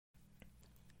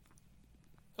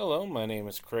Hello, my name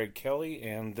is Craig Kelly,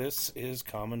 and this is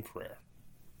Common Prayer.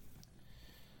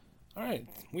 All right,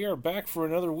 we are back for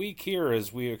another week here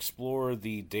as we explore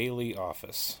the daily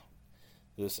office.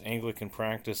 This Anglican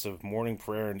practice of morning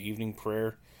prayer and evening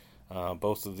prayer,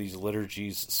 both of these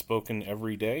liturgies spoken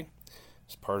every day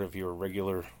as part of your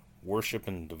regular worship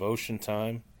and devotion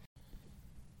time.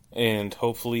 And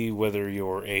hopefully, whether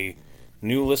you're a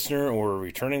new listener or a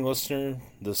returning listener,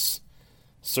 this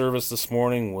service this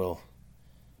morning will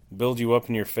build you up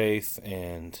in your faith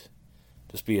and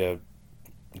just be a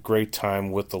great time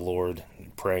with the Lord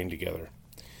praying together.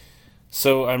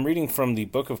 So I'm reading from the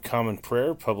Book of Common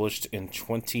Prayer, published in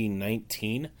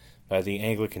 2019 by the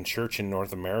Anglican Church in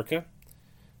North America.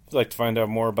 If you'd like to find out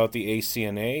more about the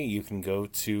ACNA, you can go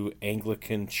to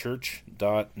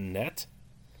anglicanchurch.net.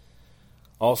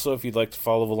 Also, if you'd like to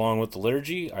follow along with the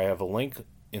liturgy, I have a link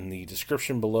in the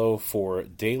description below for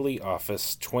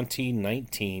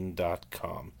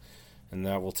dailyoffice2019.com. And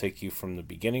that will take you from the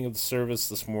beginning of the service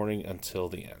this morning until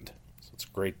the end. So it's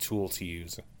a great tool to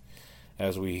use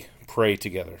as we pray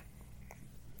together.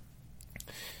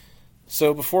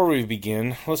 So before we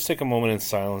begin, let's take a moment in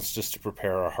silence just to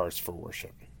prepare our hearts for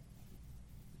worship.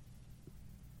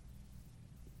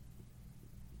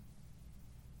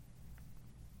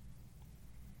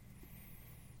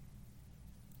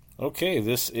 Okay,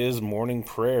 this is morning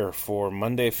prayer for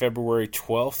Monday, February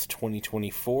 12th,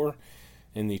 2024.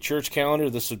 In the church calendar,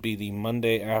 this would be the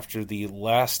Monday after the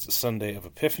last Sunday of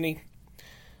Epiphany,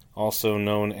 also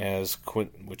known as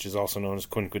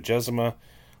Quinquagesima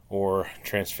or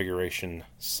Transfiguration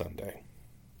Sunday.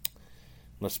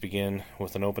 Let's begin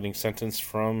with an opening sentence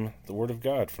from the Word of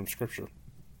God, from Scripture.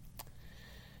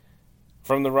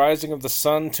 From the rising of the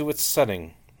sun to its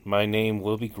setting, my name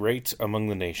will be great among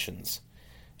the nations,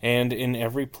 and in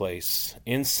every place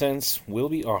incense will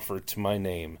be offered to my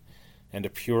name, and a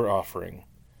pure offering.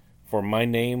 For my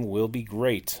name will be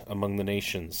great among the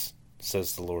nations,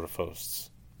 says the Lord of hosts.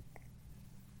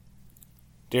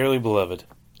 Dearly beloved,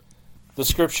 the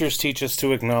Scriptures teach us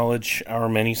to acknowledge our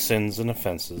many sins and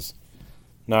offenses,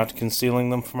 not concealing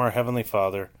them from our Heavenly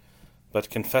Father, but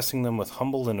confessing them with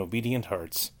humble and obedient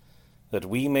hearts, that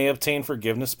we may obtain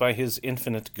forgiveness by His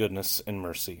infinite goodness and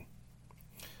mercy.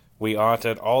 We ought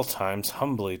at all times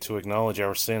humbly to acknowledge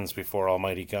our sins before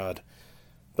Almighty God,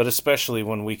 but especially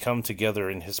when we come together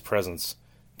in His presence,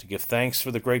 to give thanks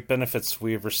for the great benefits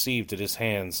we have received at His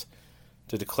hands,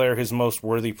 to declare His most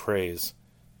worthy praise,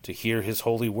 to hear His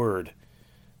holy word,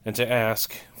 and to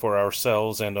ask, for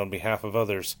ourselves and on behalf of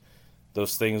others,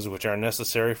 those things which are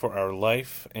necessary for our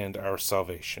life and our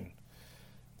salvation.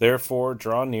 Therefore,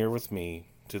 draw near with me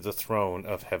to the throne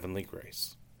of heavenly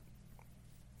grace.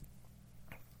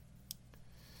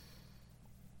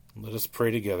 Let us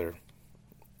pray together.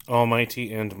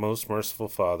 Almighty and most merciful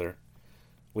Father,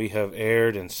 we have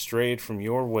erred and strayed from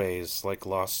your ways like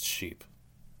lost sheep.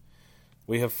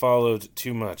 We have followed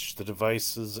too much the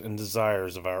devices and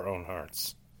desires of our own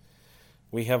hearts.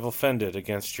 We have offended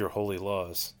against your holy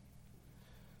laws.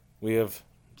 We have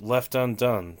left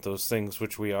undone those things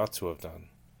which we ought to have done,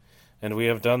 and we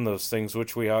have done those things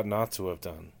which we ought not to have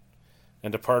done.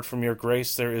 And apart from your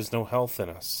grace there is no health in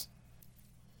us.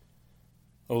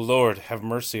 O Lord, have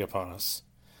mercy upon us.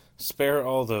 Spare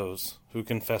all those who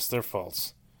confess their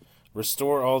faults.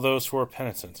 Restore all those who are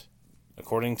penitent,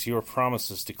 according to your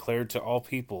promises declared to all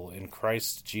people in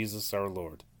Christ Jesus our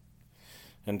Lord.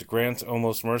 And grant, O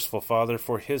most merciful Father,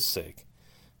 for His sake,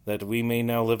 that we may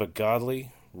now live a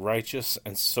godly, righteous,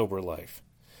 and sober life,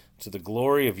 to the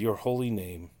glory of your holy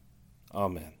name.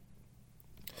 Amen.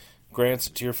 Grant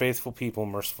to your faithful people,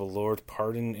 merciful Lord,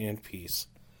 pardon and peace,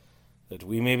 that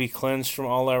we may be cleansed from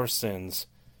all our sins,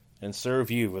 and serve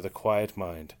you with a quiet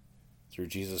mind, through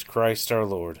Jesus Christ our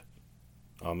Lord.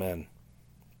 Amen.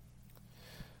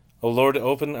 O Lord,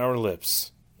 open our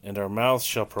lips, and our mouths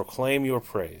shall proclaim your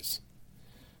praise.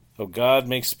 O God,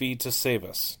 make speed to save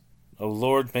us. O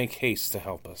Lord, make haste to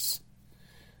help us.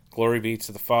 Glory be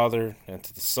to the Father, and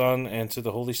to the Son, and to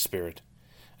the Holy Spirit,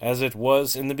 as it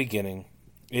was in the beginning,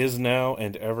 is now,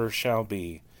 and ever shall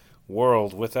be,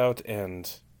 world without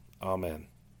end. Amen.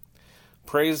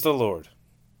 Praise the Lord.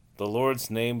 The Lord's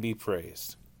name be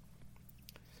praised.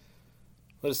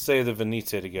 Let us say the Venite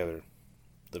together.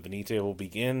 The Venite will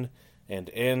begin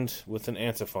and end with an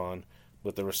antiphon,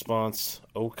 with the response,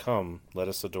 O come, let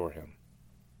us adore him.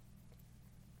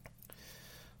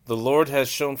 The Lord has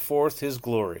shown forth his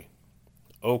glory.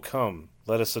 O come,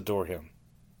 let us adore him.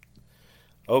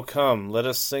 O come, let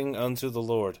us sing unto the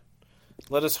Lord.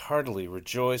 Let us heartily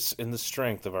rejoice in the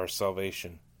strength of our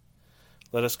salvation.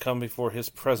 Let us come before his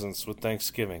presence with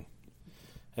thanksgiving,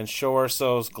 and show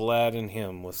ourselves glad in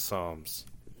him with psalms.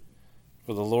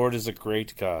 For the Lord is a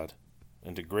great God,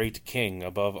 and a great King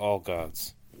above all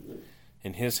gods.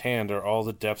 In his hand are all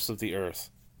the depths of the earth,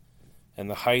 and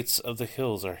the heights of the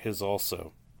hills are his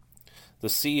also. The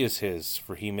sea is his,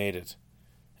 for he made it,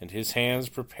 and his hands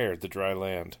prepared the dry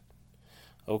land.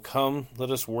 O come, let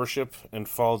us worship and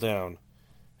fall down,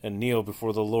 and kneel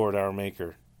before the Lord our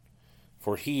Maker.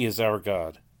 For he is our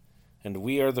God, and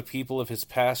we are the people of his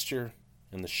pasture,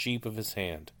 and the sheep of his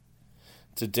hand.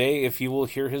 Today, if you will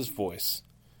hear his voice,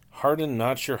 harden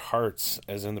not your hearts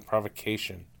as in the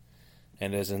provocation,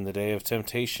 and as in the day of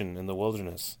temptation in the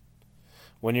wilderness,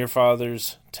 when your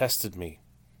fathers tested me,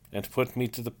 and put me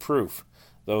to the proof,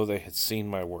 though they had seen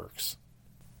my works.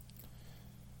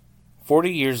 40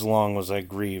 years long was I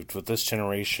grieved with this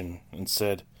generation, and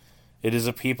said, It is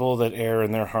a people that err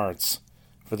in their hearts,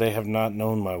 for they have not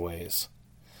known my ways,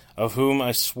 of whom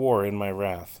I swore in my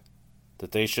wrath,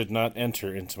 that they should not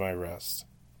enter into my rest.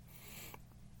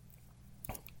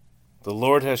 The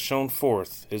Lord has shown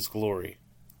forth his glory.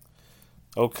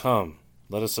 O come,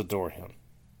 let us adore him.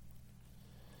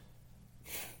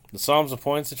 The Psalms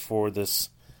appointed for this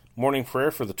morning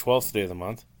prayer for the 12th day of the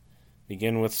month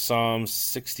begin with Psalm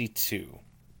 62.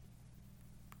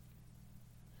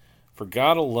 For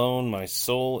God alone my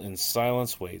soul in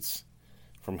silence waits.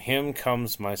 From him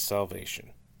comes my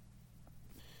salvation.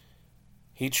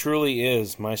 He truly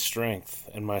is my strength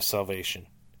and my salvation.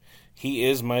 He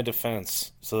is my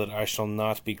defense, so that I shall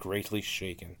not be greatly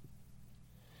shaken.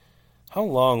 How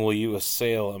long will you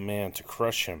assail a man to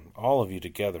crush him, all of you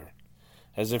together,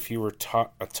 as if you were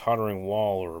a tottering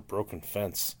wall or a broken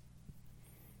fence?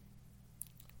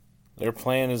 Their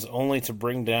plan is only to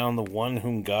bring down the one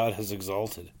whom God has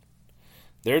exalted.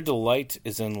 Their delight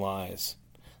is in lies.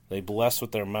 They bless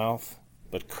with their mouth,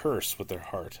 but curse with their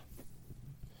heart.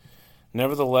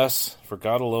 Nevertheless, for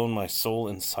God alone my soul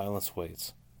in silence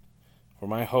waits, for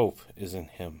my hope is in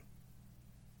him.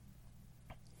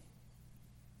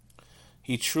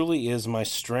 He truly is my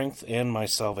strength and my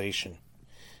salvation.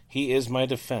 He is my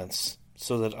defense,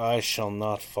 so that I shall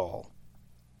not fall.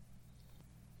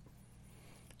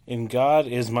 In God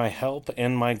is my help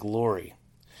and my glory.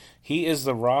 He is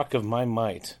the rock of my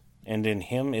might, and in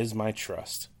him is my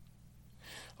trust.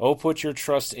 O put your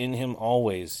trust in him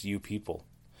always, you people.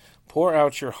 Pour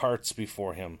out your hearts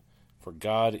before him, for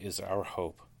God is our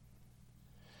hope.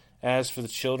 As for the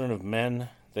children of men,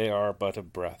 they are but a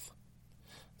breath.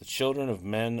 The children of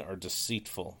men are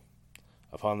deceitful.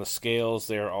 Upon the scales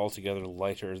they are altogether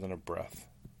lighter than a breath.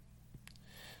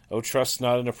 O trust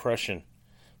not in oppression.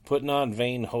 Put not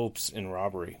vain hopes in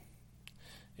robbery.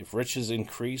 If riches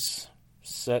increase,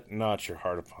 set not your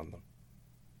heart upon them.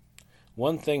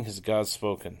 One thing has God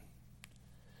spoken.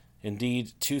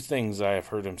 Indeed, 2 things I have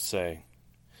heard him say.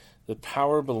 That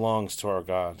power belongs to our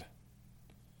God,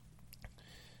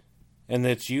 and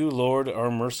that you, Lord, are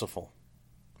merciful,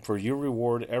 for you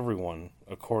reward everyone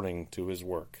according to his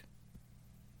work.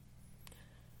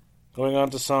 Going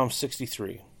on to Psalm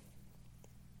 63.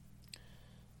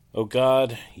 O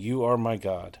God, you are my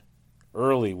God.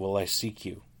 Early will I seek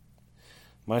you.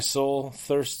 My soul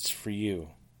thirsts for you.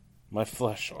 My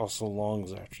flesh also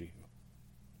longs after you.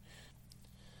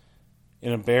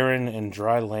 In a barren and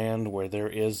dry land where there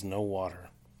is no water.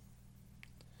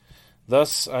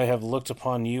 Thus I have looked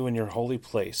upon you in your holy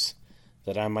place,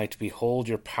 that I might behold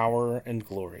your power and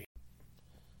glory.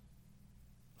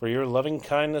 For your loving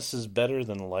kindness is better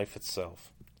than life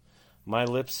itself. My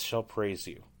lips shall praise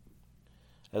you.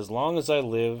 As long as I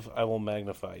live, I will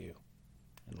magnify you,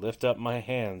 and lift up my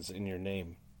hands in your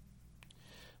name.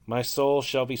 My soul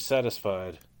shall be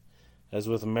satisfied, as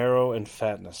with marrow and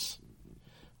fatness,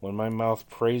 when my mouth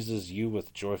praises you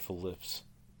with joyful lips.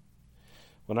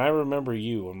 When I remember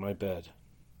you on my bed,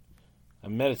 I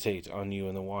meditate on you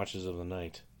in the watches of the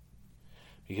night,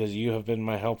 because you have been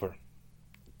my helper.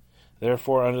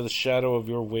 Therefore, under the shadow of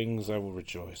your wings I will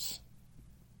rejoice.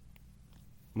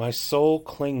 My soul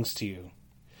clings to you.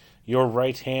 Your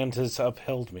right hand has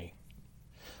upheld me.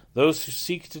 Those who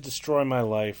seek to destroy my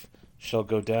life shall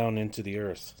go down into the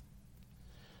earth.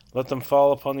 Let them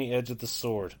fall upon the edge of the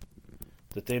sword,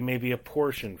 that they may be a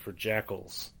portion for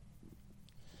jackals.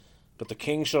 But the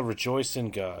king shall rejoice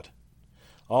in God.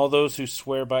 All those who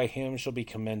swear by him shall be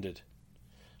commended.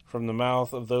 From the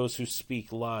mouth of those who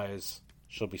speak lies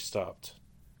shall be stopped.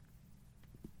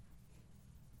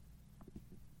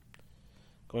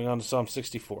 Going on to Psalm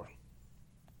 64.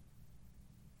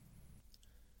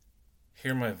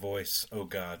 Hear my voice, O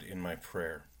God, in my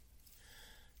prayer.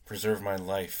 Preserve my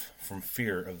life from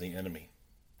fear of the enemy.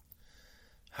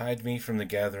 Hide me from the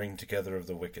gathering together of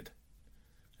the wicked,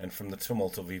 and from the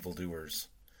tumult of evildoers,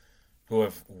 who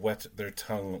have whet their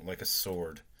tongue like a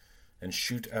sword, and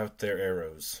shoot out their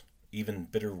arrows, even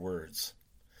bitter words,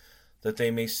 that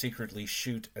they may secretly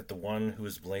shoot at the one who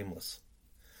is blameless.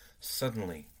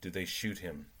 Suddenly do they shoot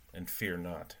him, and fear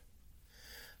not.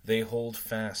 They hold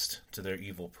fast to their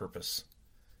evil purpose,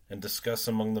 and discuss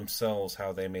among themselves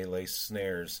how they may lay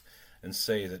snares, and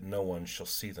say that no one shall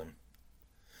see them.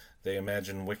 They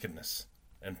imagine wickedness,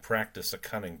 and practice a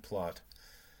cunning plot,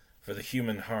 for the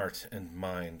human heart and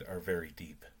mind are very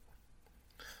deep.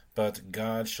 But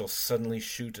God shall suddenly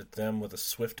shoot at them with a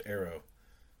swift arrow,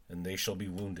 and they shall be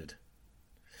wounded.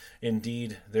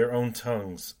 Indeed, their own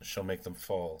tongues shall make them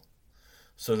fall,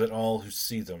 so that all who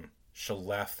see them shall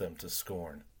laugh them to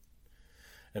scorn.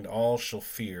 And all shall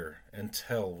fear and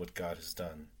tell what God has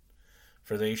done,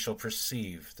 for they shall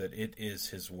perceive that it is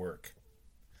his work.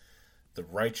 The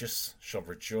righteous shall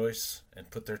rejoice and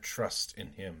put their trust in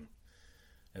him,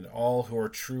 and all who are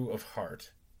true of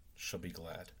heart shall be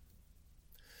glad.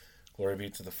 Glory be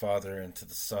to the Father, and to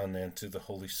the Son, and to the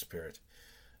Holy Spirit,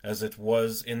 as it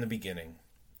was in the beginning,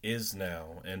 is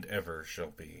now, and ever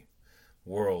shall be,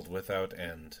 world without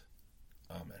end.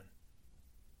 Amen.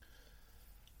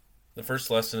 The first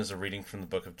lesson is a reading from the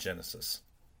book of Genesis,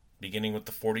 beginning with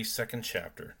the 42nd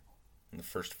chapter, and the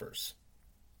first verse.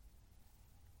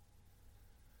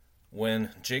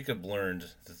 When Jacob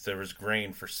learned that there was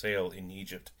grain for sale in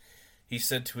Egypt, he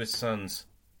said to his sons,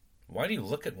 "Why do you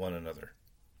look at one another?"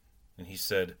 And he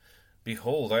said,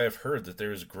 "Behold, I have heard that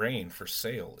there is grain for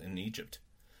sale in Egypt.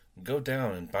 Go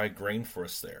down and buy grain for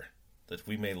us there, that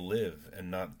we may live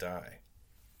and not die."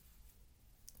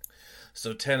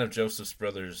 So 10 of Joseph's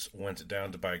brothers went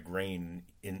down to buy grain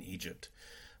in Egypt.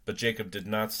 But Jacob did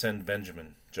not send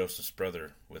Benjamin, Joseph's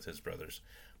brother, with his brothers,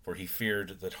 for he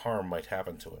feared that harm might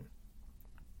happen to him.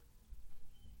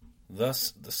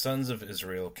 Thus the sons of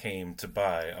Israel came to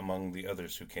buy among the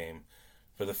others who came,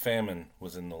 for the famine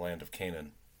was in the land of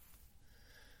Canaan.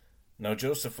 Now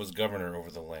Joseph was governor over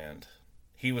the land.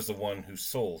 He was the one who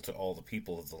sold to all the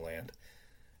people of the land.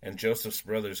 And Joseph's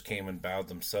brothers came and bowed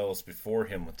themselves before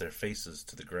him with their faces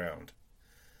to the ground.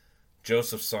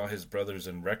 Joseph saw his brothers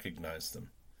and recognized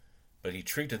them, but he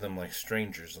treated them like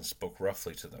strangers and spoke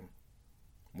roughly to them.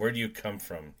 "Where do you come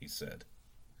from?" he said.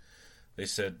 They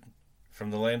said, "From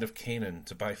the land of Canaan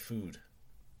to buy food."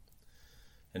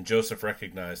 And Joseph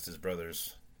recognized his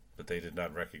brothers, but they did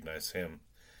not recognize him.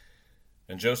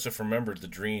 And Joseph remembered the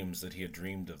dreams that he had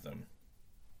dreamed of them.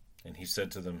 And he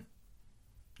said to them,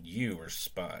 "You are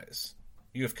spies.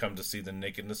 You have come to see the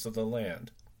nakedness of the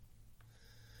land."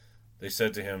 They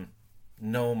said to him,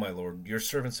 "No, my lord, your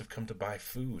servants have come to buy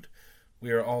food.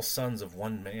 We are all sons of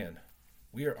one man.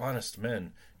 We are honest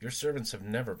men. Your servants have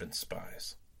never been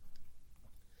spies."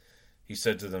 He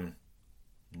said to them,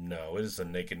 "No, it is the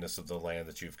nakedness of the land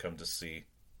that you have come to see."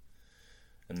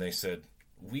 And they said,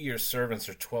 "We, your servants,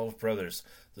 are 12 brothers,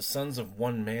 the sons of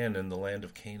one man in the land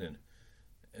of Canaan.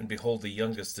 And behold, the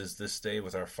youngest is this day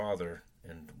with our father,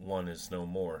 and one is no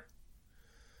more."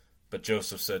 But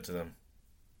Joseph said to them,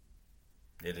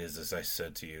 "It is as I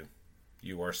said to you.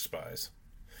 You are spies.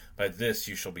 By this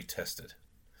you shall be tested.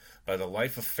 By the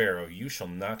life of Pharaoh you shall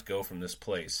not go from this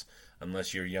place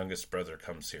unless your youngest brother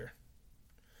comes here.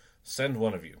 Send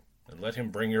one of you, and let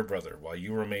him bring your brother while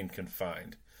you remain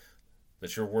confined,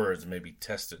 that your words may be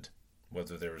tested,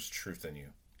 whether there is truth in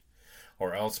you.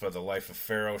 Or else by the life of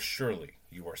Pharaoh surely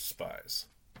you are spies."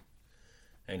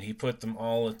 And he put them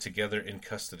all together in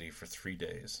custody for 3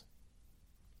 days.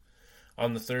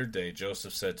 On the 3rd day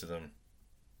Joseph said to them,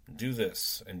 "Do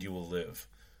this, and you will live,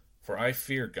 for I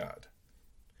fear God.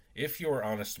 If you are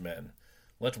honest men,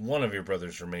 let one of your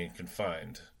brothers remain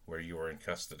confined where you are in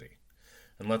custody,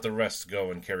 and let the rest go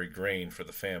and carry grain for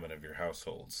the famine of your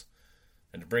households,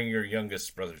 and bring your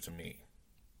youngest brother to me.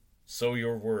 So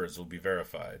your words will be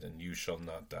verified, and you shall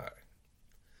not die."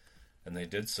 And they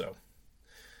did so.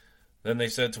 Then they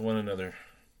said to one another,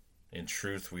 "In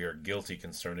truth we are guilty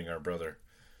concerning our brother,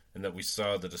 and that we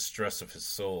saw the distress of his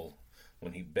soul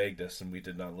when he begged us, and we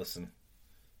did not listen.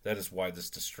 That is why this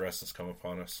distress has come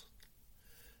upon us."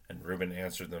 And Reuben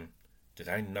answered them, "Did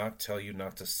I not tell you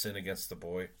not to sin against the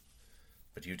boy?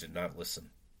 But you did not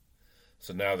listen.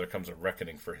 So now there comes a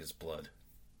reckoning for his blood."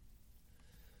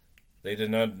 They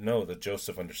did not know that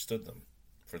Joseph understood them,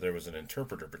 for there was an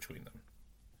interpreter between them.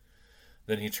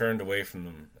 Then he turned away from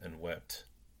them and wept.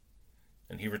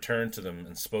 And he returned to them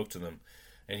and spoke to them,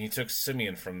 and he took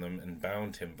Simeon from them and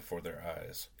bound him before their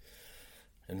eyes.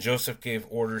 And Joseph gave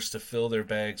orders to fill their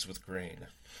bags with grain,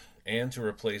 and to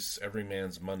replace every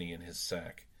man's money in his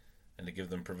sack, and to give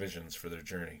them provisions for their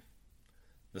journey.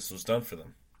 This was done for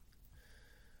them.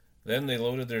 Then they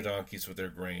loaded their donkeys with their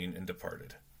grain and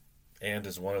departed. And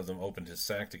as one of them opened his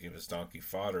sack to give his donkey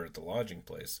fodder at the lodging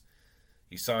place,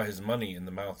 he saw his money in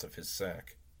the mouth of his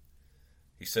sack.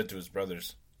 He said to his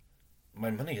brothers, "My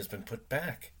money has been put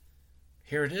back.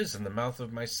 Here it is in the mouth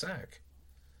of my sack."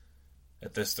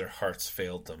 At this their hearts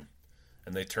failed them,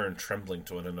 and they turned trembling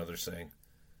to one another, saying,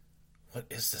 "What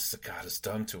is this that God has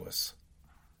done to us?"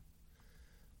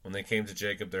 When they came to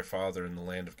Jacob their father in the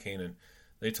land of Canaan,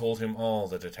 they told him all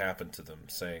that had happened to them,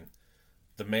 saying,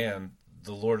 "The man,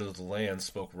 the lord of the land,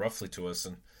 spoke roughly to us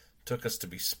and took us to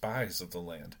be spies of the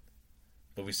land.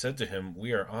 But we said to him,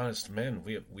 'We are honest men,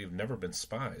 we have never been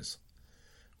spies.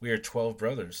 We are 12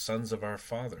 brothers, sons of our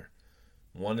father.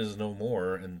 One is no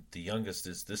more, and the youngest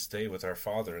is this day with our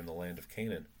father in the land of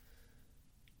Canaan.'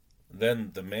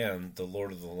 Then the man, the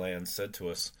lord of the land, said to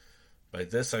us, 'By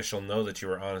this I shall know that you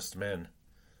are honest men.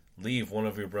 Leave one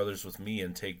of your brothers with me,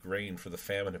 and take grain for the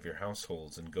famine of your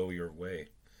households, and go your way.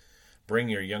 Bring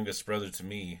your youngest brother to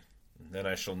me, and then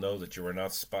I shall know that you are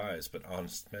not spies, but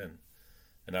honest men.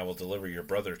 And I will deliver your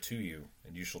brother to you,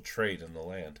 and you shall trade in the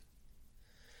land.'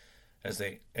 As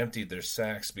they emptied their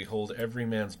sacks, behold, every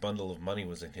man's bundle of money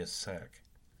was in his sack.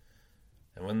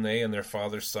 And when they and their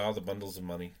father saw the bundles of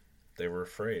money, they were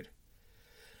afraid.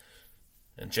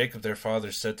 And Jacob their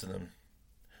father said to them,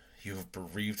 'You have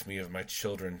bereaved me of my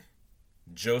children.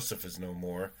 Joseph is no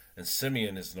more, and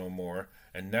Simeon is no more,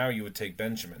 and now you would take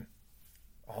Benjamin.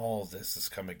 All this has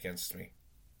come against me.'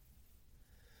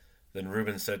 Then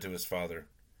Reuben said to his father,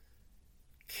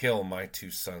 'Kill my 2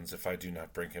 sons if I do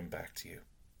not bring him back to you.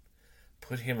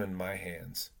 Put him in my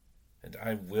hands, and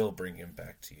I will bring him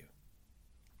back to you.'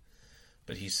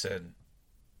 But he said,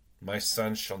 'My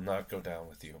son shall not go down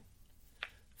with you,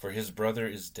 for his brother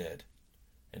is dead,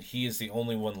 and he is the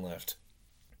only one left.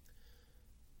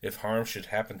 If harm should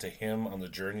happen to him on the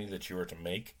journey that you are to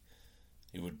make,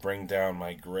 it would bring down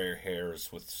my gray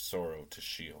hairs with sorrow to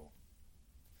Sheol.'"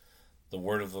 The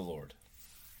word of the Lord.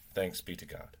 Thanks be to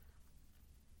God.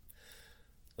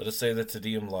 Let us say the Te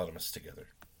Deum Laudamus together.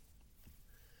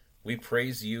 We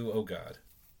praise you, O God.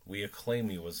 We acclaim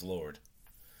you as Lord.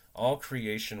 All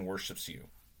creation worships you,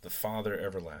 the Father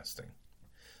everlasting.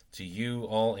 To you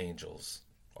all angels,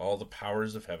 all the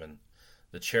powers of heaven,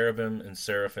 the cherubim and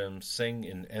seraphim sing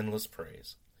in endless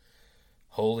praise.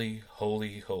 Holy,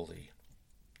 holy, holy,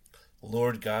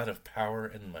 Lord God of power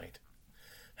and might.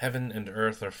 Heaven and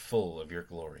earth are full of your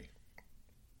glory.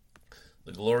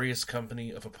 The glorious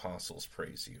company of apostles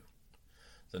praise you.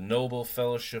 The noble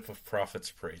fellowship of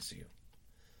prophets praise you.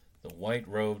 The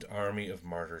white-robed army of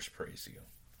martyrs praise you.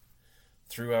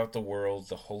 Throughout the world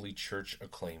the Holy Church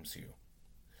acclaims you.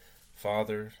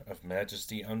 Father of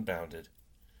majesty unbounded,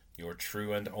 your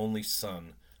true and only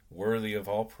Son, worthy of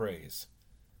all praise,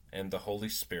 and the Holy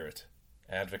Spirit,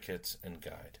 advocate and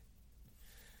guide.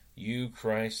 You,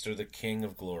 Christ, are the King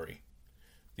of glory,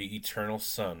 the eternal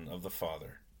Son of the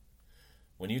Father.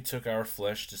 When you took our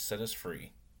flesh to set us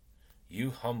free,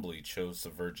 you humbly chose the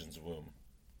Virgin's womb.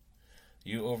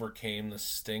 You overcame the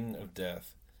sting of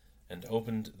death and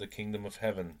opened the kingdom of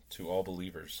heaven to all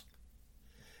believers.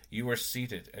 You are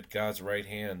seated at God's right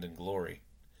hand in glory.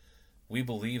 We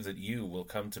believe that you will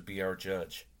come to be our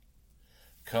judge.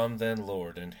 Come then,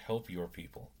 Lord, and help your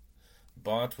people,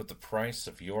 bought with the price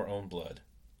of your own blood,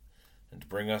 and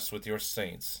bring us with your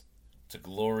saints to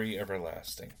glory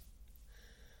everlasting.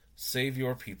 Save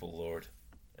your people, Lord,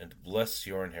 and bless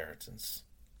your inheritance.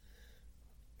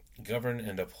 Govern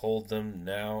and uphold them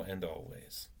now and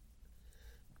always.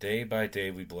 Day by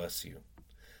day we bless you.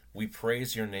 We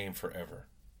praise your name forever.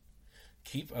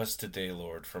 Keep us today,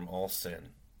 Lord, from all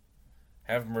sin.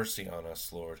 Have mercy on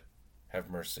us, Lord. Have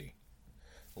mercy.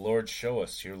 Lord, show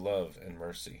us your love and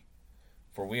mercy,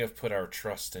 for we have put our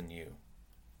trust in you.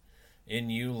 In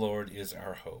you, Lord, is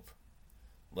our hope.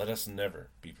 Let us never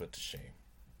be put to shame.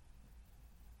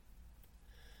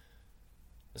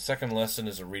 The second lesson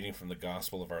is a reading from the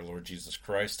Gospel of our Lord Jesus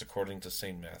Christ according to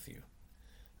St. Matthew,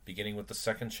 beginning with the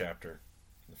 2nd chapter,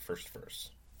 the 1st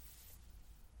verse.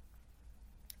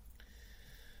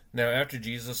 Now after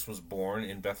Jesus was born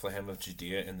in Bethlehem of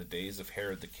Judea in the days of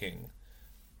Herod the king,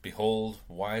 behold,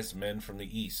 wise men from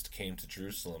the east came to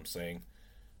Jerusalem, saying,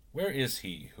 "Where is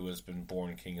he who has been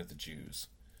born King of the Jews?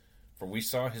 For we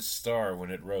saw his star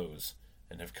when it rose,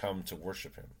 and have come to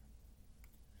worship him."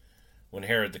 When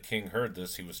Herod the king heard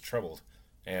this, he was troubled,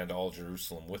 and all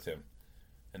Jerusalem with him.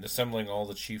 And assembling all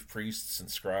the chief priests and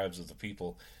scribes of the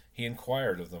people, he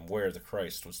inquired of them where the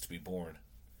Christ was to be born.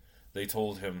 They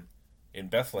told him, "In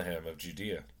Bethlehem of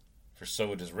Judea, for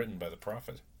so it is written by the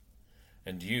prophet.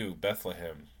 And you,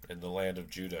 Bethlehem, in the land of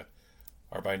Judah,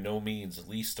 are by no means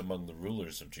least among the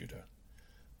rulers of Judah.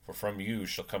 For from you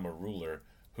shall come a ruler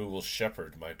who will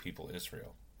shepherd my people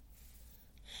Israel."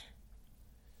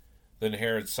 Then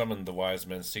Herod summoned the wise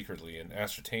men secretly and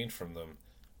ascertained from them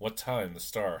what time the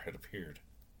star had appeared.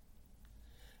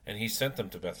 And he sent them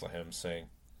to Bethlehem, saying,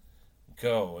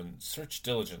 "Go and search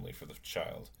diligently for the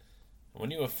child, and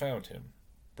when you have found him,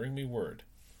 bring me word,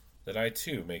 that I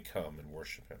too may come and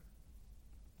worship him."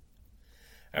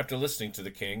 After listening to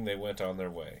the king, they went on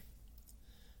their way.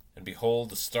 And behold,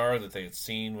 the star that they had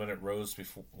seen when it rose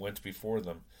went before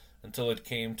them, until it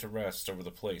came to rest over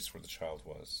the place where the child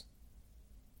was.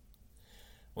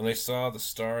 When they saw the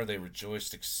star, they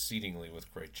rejoiced exceedingly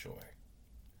with great joy.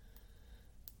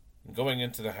 And going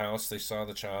into the house, they saw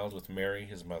the child with Mary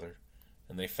his mother,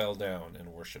 and they fell down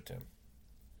and worshipped him.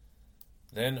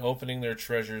 Then, opening their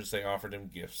treasures, they offered him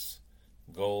gifts,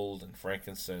 gold and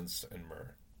frankincense and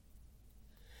myrrh.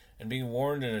 And being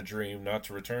warned in a dream not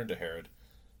to return to Herod,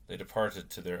 they departed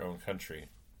to their own country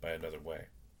by another way.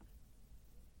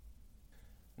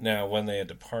 Now when they had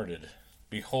departed,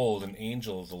 behold, an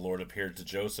angel of the Lord appeared to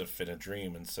Joseph in a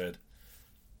dream and said,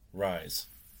 "Rise,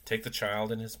 take the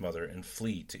child and his mother, and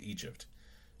flee to Egypt,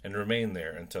 and remain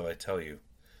there until I tell you,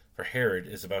 for Herod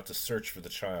is about to search for the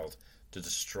child to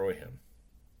destroy him."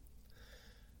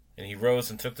 And he rose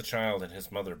and took the child and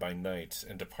his mother by night,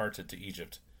 and departed to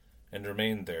Egypt, and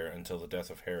remained there until the death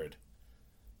of Herod.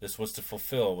 This was to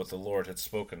fulfill what the Lord had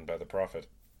spoken by the prophet,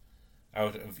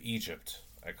 "Out of Egypt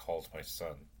I called my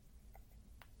son."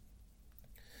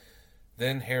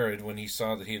 Then Herod, when he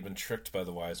saw that he had been tricked by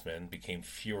the wise men, became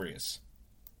furious.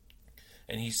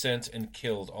 And he sent and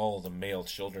killed all the male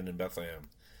children in Bethlehem,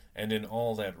 and in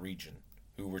all that region,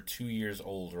 who were 2 years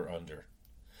old or under,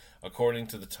 according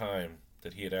to the time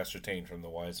that he had ascertained from the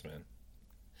wise men.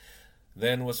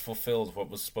 Then was fulfilled what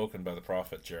was spoken by the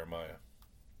prophet Jeremiah.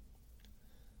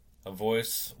 A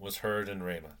voice was heard in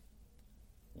Ramah,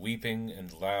 weeping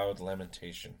and loud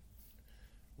lamentation,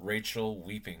 Rachel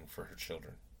weeping for her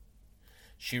children.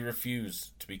 She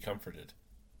refused to be comforted,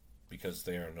 because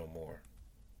they are no more.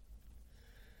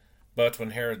 But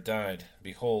when Herod died,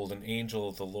 behold, an angel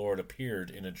of the Lord appeared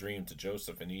in a dream to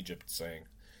Joseph in Egypt, saying,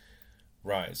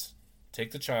 "Rise,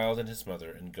 take the child and his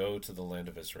mother, and go to the land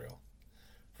of Israel,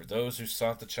 for those who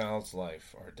sought the child's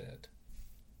life are dead."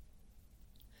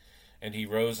 And he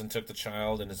rose and took the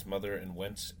child and his mother, and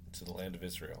went to the land of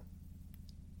Israel.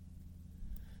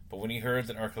 But when he heard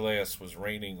that Archelaus was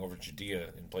reigning over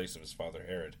Judea in place of his father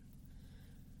Herod,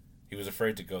 he was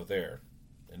afraid to go there,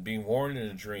 and being warned in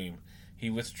a dream, he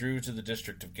withdrew to the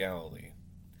district of Galilee.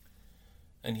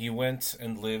 And he went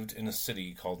and lived in a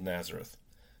city called Nazareth,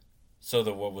 so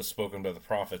that what was spoken by the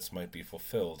prophets might be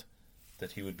fulfilled,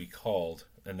 that he would be called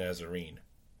a Nazarene.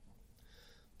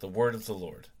 The word of the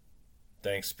Lord.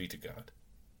 Thanks be to God.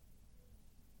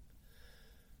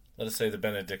 Let us say the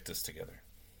Benedictus together.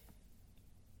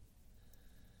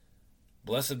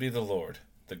 Blessed be the Lord,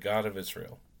 the God of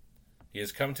Israel. He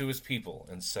has come to his people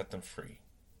and set them free.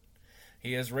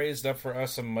 He has raised up for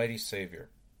us a mighty Savior,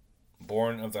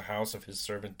 born of the house of his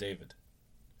servant David.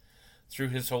 Through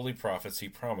his holy prophets he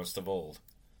promised of old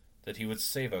that he would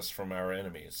save us from our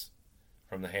enemies,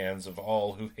 from the hands of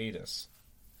all who hate us.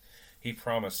 He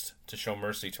promised to show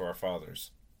mercy to our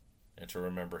fathers, and to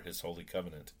remember his holy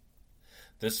covenant.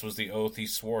 This was the oath he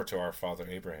swore to our father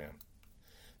Abraham,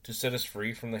 to set us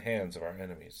free from the hands of our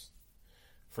enemies,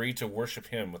 free to worship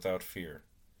him without fear,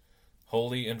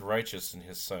 holy and righteous in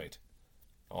his sight,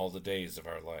 all the days of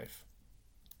our life.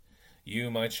 You,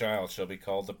 my child, shall be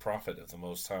called the prophet of the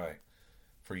Most High,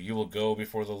 for you will go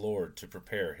before the Lord to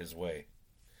prepare his way,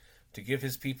 to give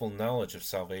his people knowledge of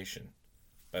salvation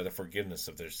by the forgiveness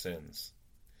of their sins.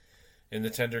 In the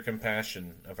tender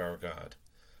compassion of our God,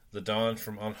 the dawn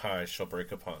from on high shall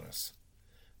break upon us,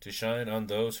 to shine on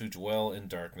those who dwell in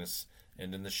darkness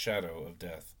and in the shadow of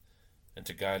death, and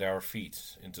to guide our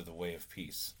feet into the way of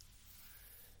peace.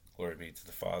 Glory be to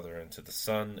the Father, and to the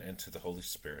Son, and to the Holy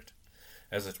Spirit,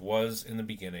 as it was in the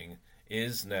beginning,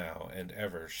 is now, and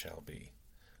ever shall be,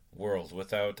 world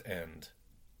without end.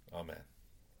 Amen.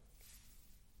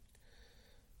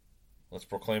 Let's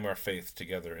proclaim our faith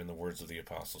together in the words of the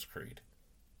Apostles' Creed.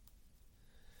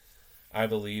 I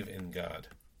believe in God,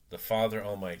 the Father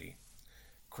Almighty,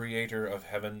 Creator of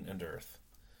heaven and earth.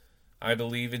 I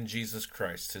believe in Jesus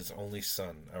Christ, his only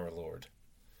Son, our Lord.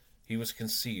 He was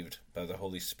conceived by the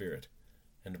Holy Spirit,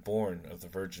 and born of the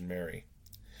Virgin Mary.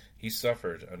 He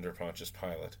suffered under Pontius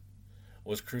Pilate,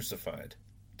 was crucified,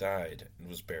 died, and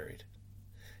was buried.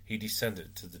 He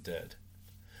descended to the dead.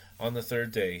 On the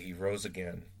third day he rose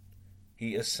again.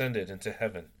 He ascended into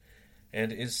heaven,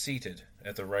 and is seated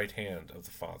at the right hand of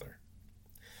the Father.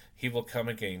 He will come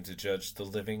again to judge the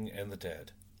living and the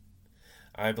dead.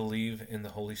 I believe in the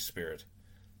Holy Spirit,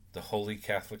 the Holy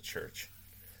Catholic Church,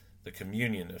 the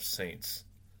communion of saints,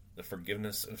 the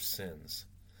forgiveness of sins,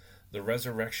 the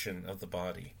resurrection of the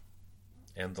body,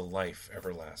 and the life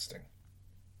everlasting.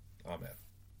 Amen.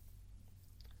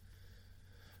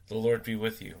 The Lord be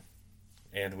with you,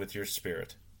 and with your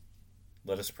spirit.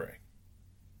 Let us pray.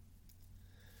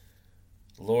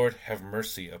 Lord, have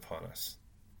mercy upon us.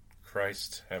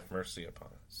 Christ, have mercy upon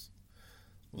us.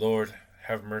 Lord,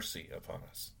 have mercy upon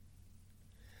us.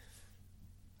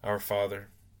 Our Father,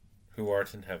 who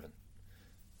art in heaven,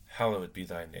 hallowed be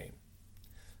thy name.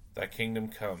 Thy kingdom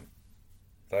come,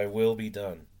 thy will be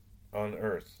done, on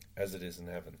earth as it is in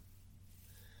heaven.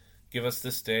 Give us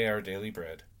this day our daily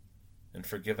bread, and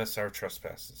forgive us our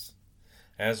trespasses,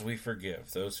 as we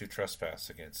forgive those who trespass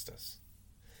against us.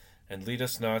 And lead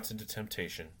us not into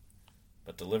temptation,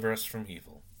 but deliver us from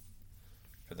evil.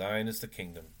 For thine is the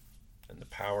kingdom, and the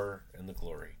power, and the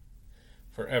glory,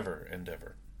 forever and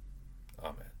ever.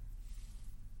 Amen.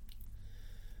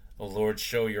 O Lord,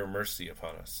 show your mercy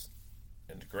upon us,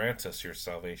 and grant us your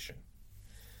salvation.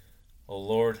 O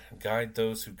Lord, guide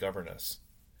those who govern us,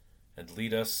 and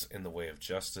lead us in the way of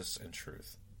justice and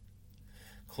truth.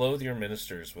 Clothe your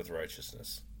ministers with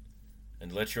righteousness,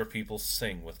 and let your people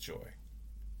sing with joy.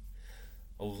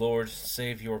 O Lord,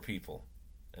 save your people,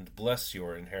 and bless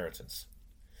your inheritance.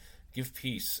 Give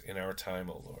peace in our time,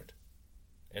 O Lord,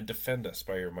 and defend us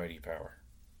by your mighty power.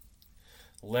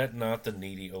 Let not the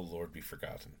needy, O Lord, be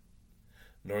forgotten,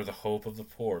 nor the hope of the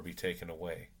poor be taken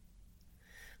away.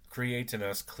 Create in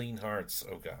us clean hearts,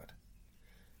 O God,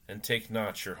 and take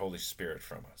not your Holy Spirit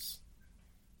from us.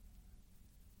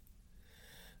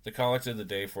 The collect of the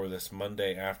day for this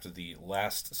Monday after the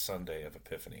last Sunday of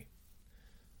Epiphany.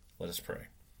 Let us pray.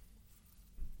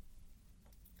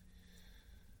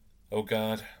 O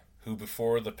God, who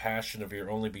before the passion of your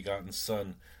only begotten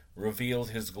Son revealed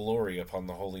his glory upon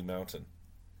the holy mountain,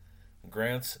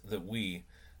 grant that we,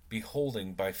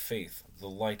 beholding by faith the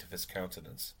light of his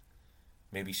countenance,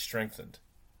 may be strengthened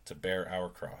to bear our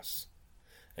cross,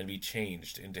 and be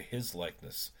changed into his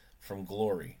likeness from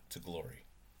glory to glory.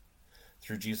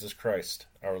 Through Jesus Christ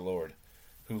our Lord,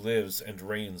 who lives and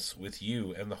reigns with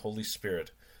you and the Holy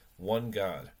Spirit, one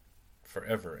God,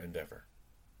 forever and ever.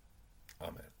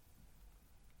 Amen.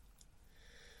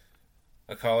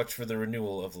 A collect for the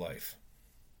renewal of life.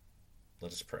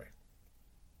 Let us pray.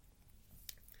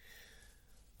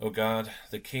 O God,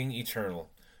 the King eternal,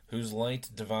 whose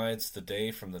light divides the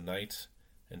day from the night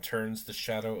and turns the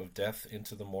shadow of death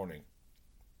into the morning,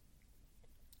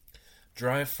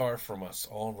 drive far from us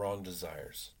all wrong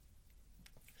desires.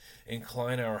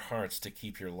 Incline our hearts to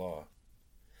keep your law,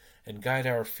 and guide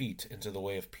our feet into the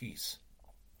way of peace,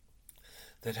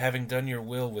 that having done your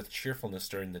will with cheerfulness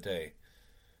during the day,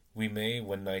 we may,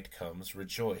 when night comes,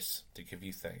 rejoice to give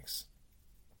you thanks.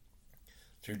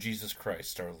 Through Jesus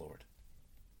Christ our Lord.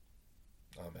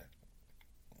 Amen.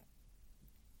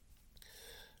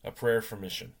 A prayer for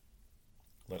mission.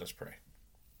 Let us pray.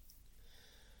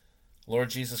 Lord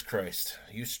Jesus Christ,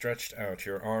 you stretched out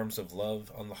your arms of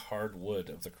love on the hard wood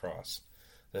of the cross,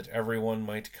 that everyone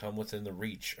might come within the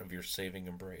reach of your saving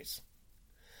embrace.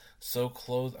 So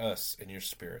clothe us in your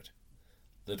Spirit,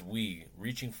 that we,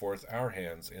 reaching forth our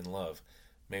hands in love,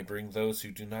 may bring those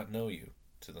who do not know you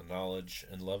to the knowledge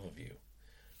and love of you,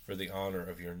 for the honor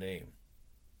of your name.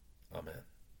 Amen.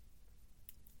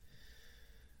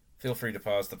 Feel free to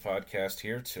pause the podcast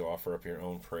here to offer up your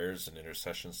own prayers and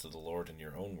intercessions to the Lord in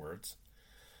your own words.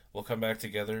 We'll come back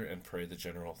together and pray the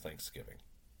general thanksgiving.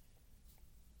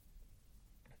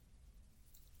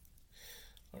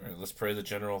 All right, let's pray the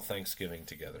general thanksgiving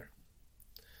together.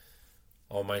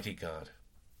 Almighty God,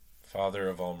 Father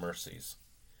of all mercies,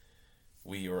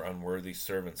 we, your unworthy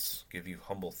servants, give you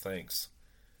humble thanks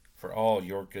for all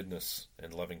your goodness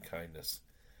and loving kindness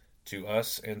to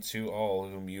us and to all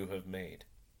whom you have made.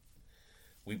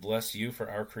 We bless you for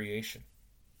our creation,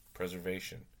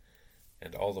 preservation,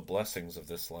 and all the blessings of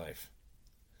this life,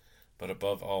 but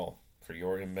above all, for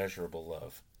your immeasurable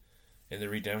love in the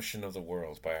redemption of the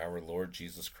world by our Lord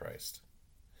Jesus Christ,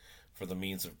 for the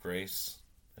means of grace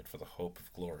and for the hope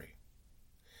of glory.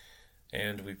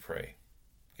 And we pray,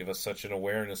 give us such an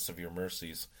awareness of your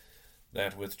mercies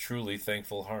that with truly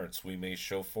thankful hearts we may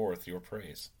show forth your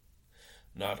praise,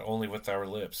 not only with our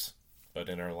lips, but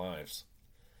in our lives,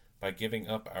 by giving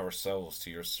up ourselves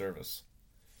to your service,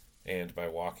 and by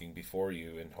walking before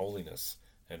you in holiness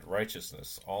and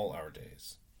righteousness all our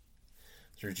days.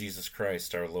 Through Jesus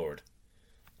Christ our Lord,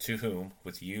 to whom,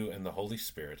 with you and the Holy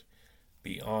Spirit,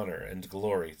 be honor and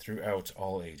glory throughout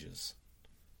all ages.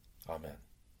 Amen.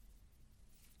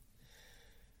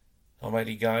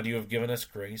 Almighty God, you have given us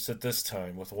grace at this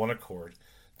time with one accord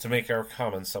to make our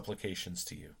common supplications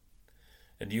to you.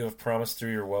 And you have promised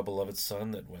through your well-beloved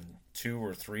Son that when 2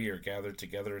 or 3 are gathered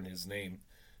together in his name,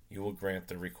 you will grant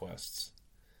their requests.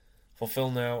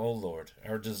 Fulfill now, O Lord,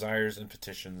 our desires and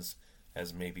petitions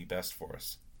as may be best for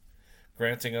us,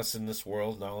 granting us in this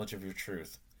world knowledge of your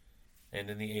truth, and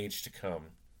in the age to come,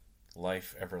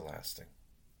 life everlasting.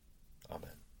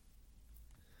 Amen.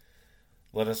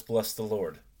 Let us bless the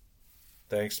Lord.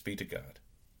 Thanks be to God.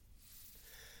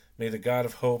 May the God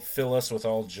of hope fill us with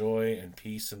all joy and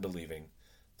peace in believing,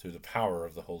 through the power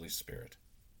of the Holy Spirit.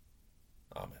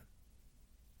 Amen.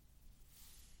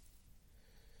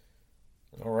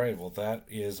 All right, well, that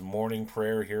is morning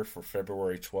prayer here for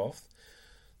February 12th.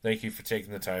 Thank you for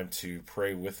taking the time to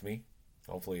pray with me.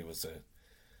 Hopefully it was a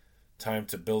time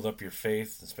to build up your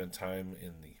faith and spend time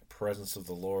in the presence of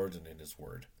the Lord and in His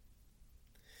Word.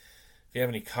 If you have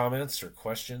any comments or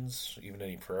questions, even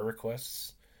any prayer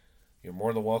requests, you're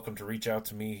more than welcome to reach out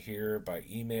to me here by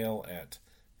email at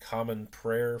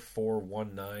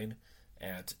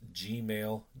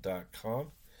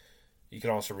commonprayer419@gmail.com. You can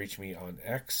also reach me on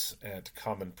X at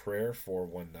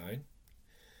commonprayer419.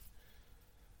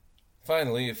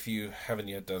 Finally, if you haven't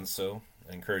yet done so,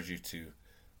 I encourage you to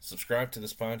subscribe to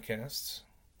this podcast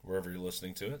wherever you're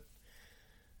listening to it.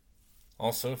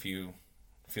 Also, if you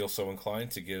feel so inclined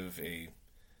to give a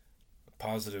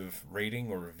positive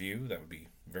rating or review, that would be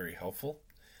very helpful.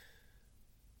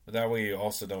 But that way you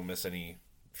also don't miss any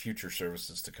future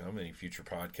services to come, any future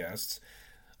podcasts,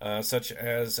 such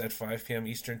as at 5 p.m.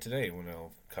 Eastern today, when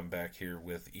I'll come back here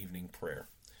with evening prayer.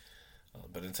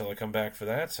 But until I come back for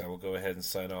that, I will go ahead and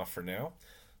sign off for now.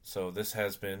 So this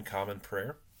has been Common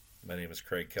Prayer. My name is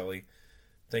Craig Kelly.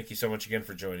 Thank you so much again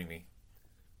for joining me.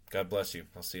 God bless you.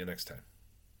 I'll see you next time.